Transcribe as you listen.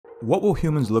What will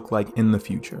humans look like in the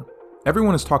future?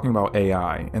 Everyone is talking about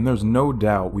AI, and there's no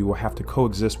doubt we will have to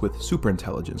coexist with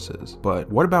superintelligences, but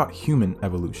what about human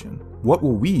evolution? What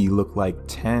will we look like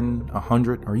 10,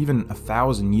 100, or even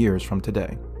 1,000 years from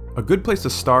today? A good place to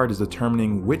start is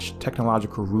determining which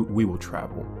technological route we will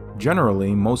travel.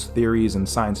 Generally, most theories and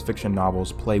science fiction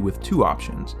novels play with two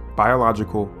options,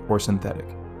 biological or synthetic.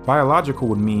 Biological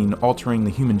would mean altering the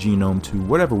human genome to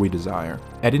whatever we desire,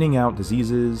 editing out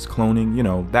diseases,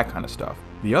 cloning, that kind of stuff.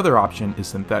 The other option is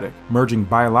synthetic, merging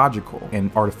biological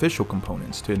and artificial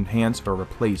components to enhance or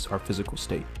replace our physical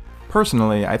state.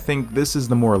 Personally, I think this is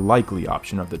the more likely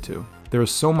option of the two. There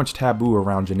is so much taboo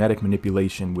around genetic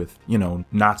manipulation with,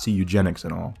 Nazi eugenics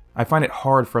and all. I find it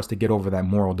hard for us to get over that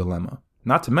moral dilemma.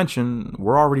 Not to mention,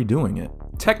 we're already doing it.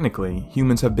 Technically,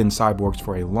 humans have been cyborgs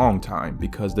for a long time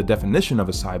because the definition of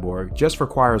a cyborg just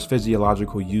requires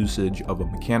physiological usage of a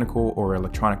mechanical or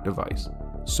electronic device.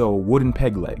 So wooden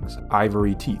peg legs,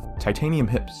 ivory teeth, titanium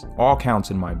hips, all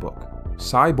counts in my book.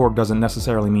 Cyborg doesn't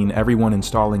necessarily mean everyone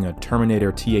installing a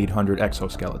Terminator T-800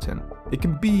 exoskeleton. It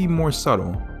can be more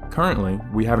subtle. Currently,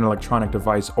 we have an electronic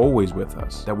device always with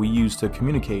us that we use to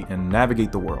communicate and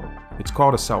navigate the world. It's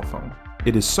called a cell phone.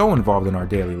 It is so involved in our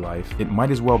daily life, it might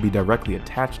as well be directly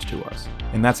attached to us.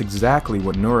 And that's exactly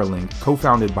what Neuralink,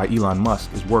 co-founded by Elon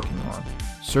Musk, is working on.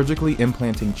 Surgically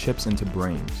implanting chips into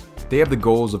brains. They have the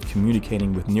goals of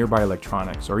communicating with nearby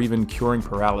electronics or even curing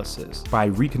paralysis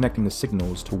by reconnecting the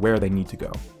signals to where they need to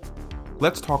go.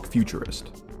 Let's talk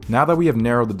futurist. Now that we have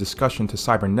narrowed the discussion to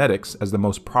cybernetics as the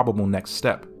most probable next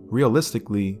step,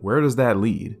 realistically, where does that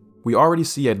lead? We already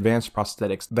see advanced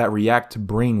prosthetics that react to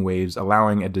brain waves,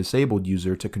 allowing a disabled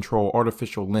user to control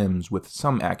artificial limbs with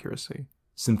some accuracy.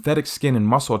 Synthetic skin and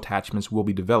muscle attachments will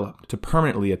be developed to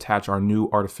permanently attach our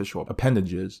new artificial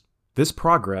appendages. This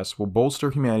progress will bolster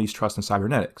humanity's trust in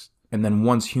cybernetics, and then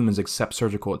once humans accept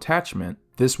surgical attachment,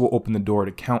 this will open the door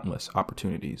to countless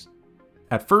opportunities.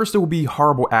 At first, it will be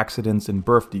horrible accidents and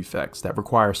birth defects that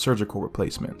require surgical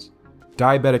replacements.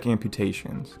 Diabetic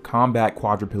amputations, combat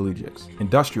quadriplegics,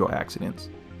 industrial accidents,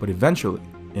 but eventually,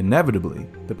 inevitably,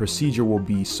 the procedure will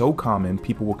be so common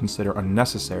people will consider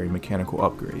unnecessary mechanical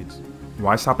upgrades.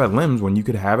 Why stop at limbs when you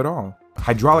could have it all?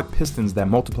 Hydraulic pistons that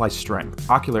multiply strength,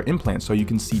 ocular implants so you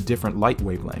can see different light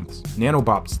wavelengths,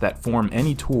 nanobots that form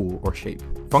any tool or shape,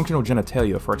 functional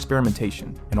genitalia for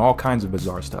experimentation, and all kinds of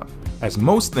bizarre stuff. As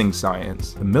most things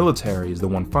science, the military is the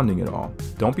one funding it all.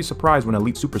 Don't be surprised when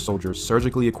elite super soldiers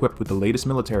surgically equipped with the latest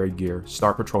military gear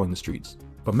start patrolling the streets.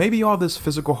 But maybe all this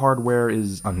physical hardware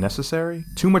is unnecessary?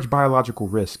 Too much biological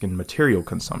risk and material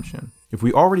consumption. If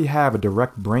we already have a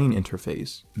direct brain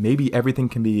interface, maybe everything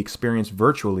can be experienced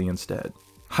virtually instead.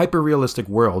 Hyper-realistic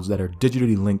worlds that are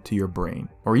digitally linked to your brain,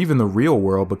 or even the real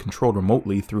world but controlled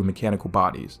remotely through mechanical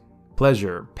bodies.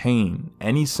 Pleasure, pain,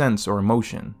 any sense or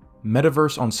emotion.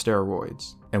 Metaverse on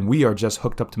steroids, and we are just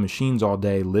hooked up to machines all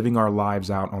day living our lives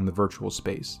out on the virtual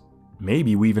space.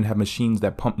 Maybe we even have machines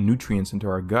that pump nutrients into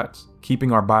our guts,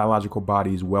 keeping our biological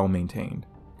bodies well maintained.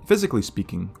 Physically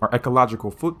speaking, our ecological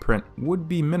footprint would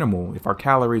be minimal if our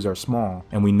calories are small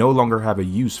and we no longer have a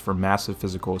use for massive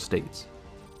physical estates.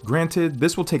 Granted,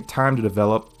 this will take time to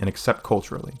develop and accept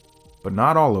culturally, but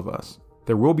not all of us.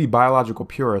 There will be biological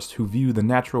purists who view the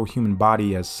natural human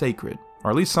body as sacred,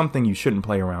 or at least something you shouldn't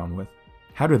play around with.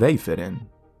 How do they fit in?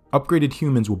 Upgraded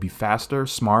humans will be faster,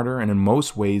 smarter, and in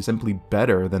most ways simply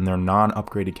better than their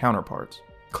non-upgraded counterparts.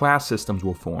 Class systems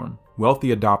will form.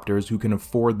 Wealthy adopters who can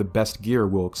afford the best gear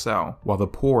will excel, while the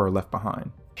poor are left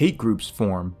behind. Hate groups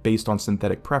form based on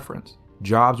synthetic preference.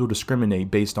 Jobs will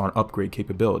discriminate based on upgrade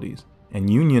capabilities, and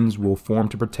unions will form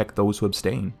to protect those who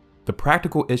abstain. The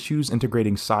practical issues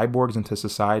integrating cyborgs into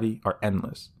society are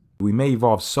endless. We may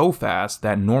evolve so fast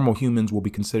that normal humans will be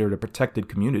considered a protected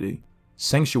community.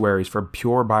 Sanctuaries for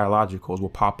pure biologicals will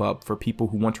pop up for people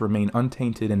who want to remain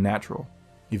untainted and natural.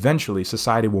 Eventually,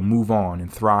 society will move on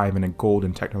and thrive in a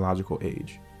golden technological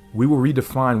age. We will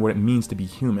redefine what it means to be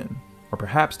human, or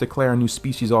perhaps declare a new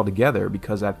species altogether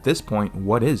because at this point,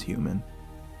 what is human?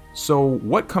 So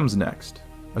what comes next?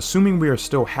 Assuming we are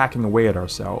still hacking away at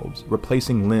ourselves,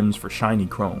 replacing limbs for shiny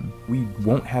chrome, we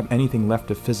won't have anything left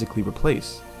to physically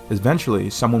replace. Eventually,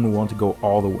 someone will want to go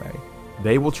all the way.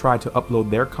 They will try to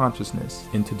upload their consciousness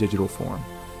into digital form.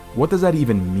 What does that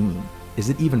even mean? Is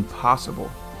it even possible?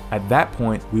 At that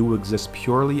point, we will exist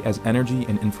purely as energy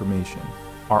and information,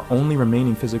 our only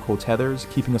remaining physical tethers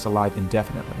keeping us alive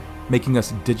indefinitely, making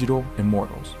us digital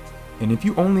immortals. And if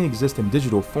you only exist in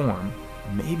digital form,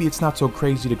 maybe it's not so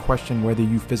crazy to question whether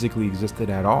you physically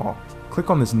existed at all. Click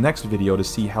on this next video to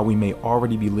see how we may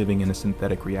already be living in a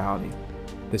synthetic reality.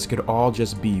 This could all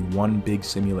just be one big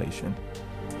simulation.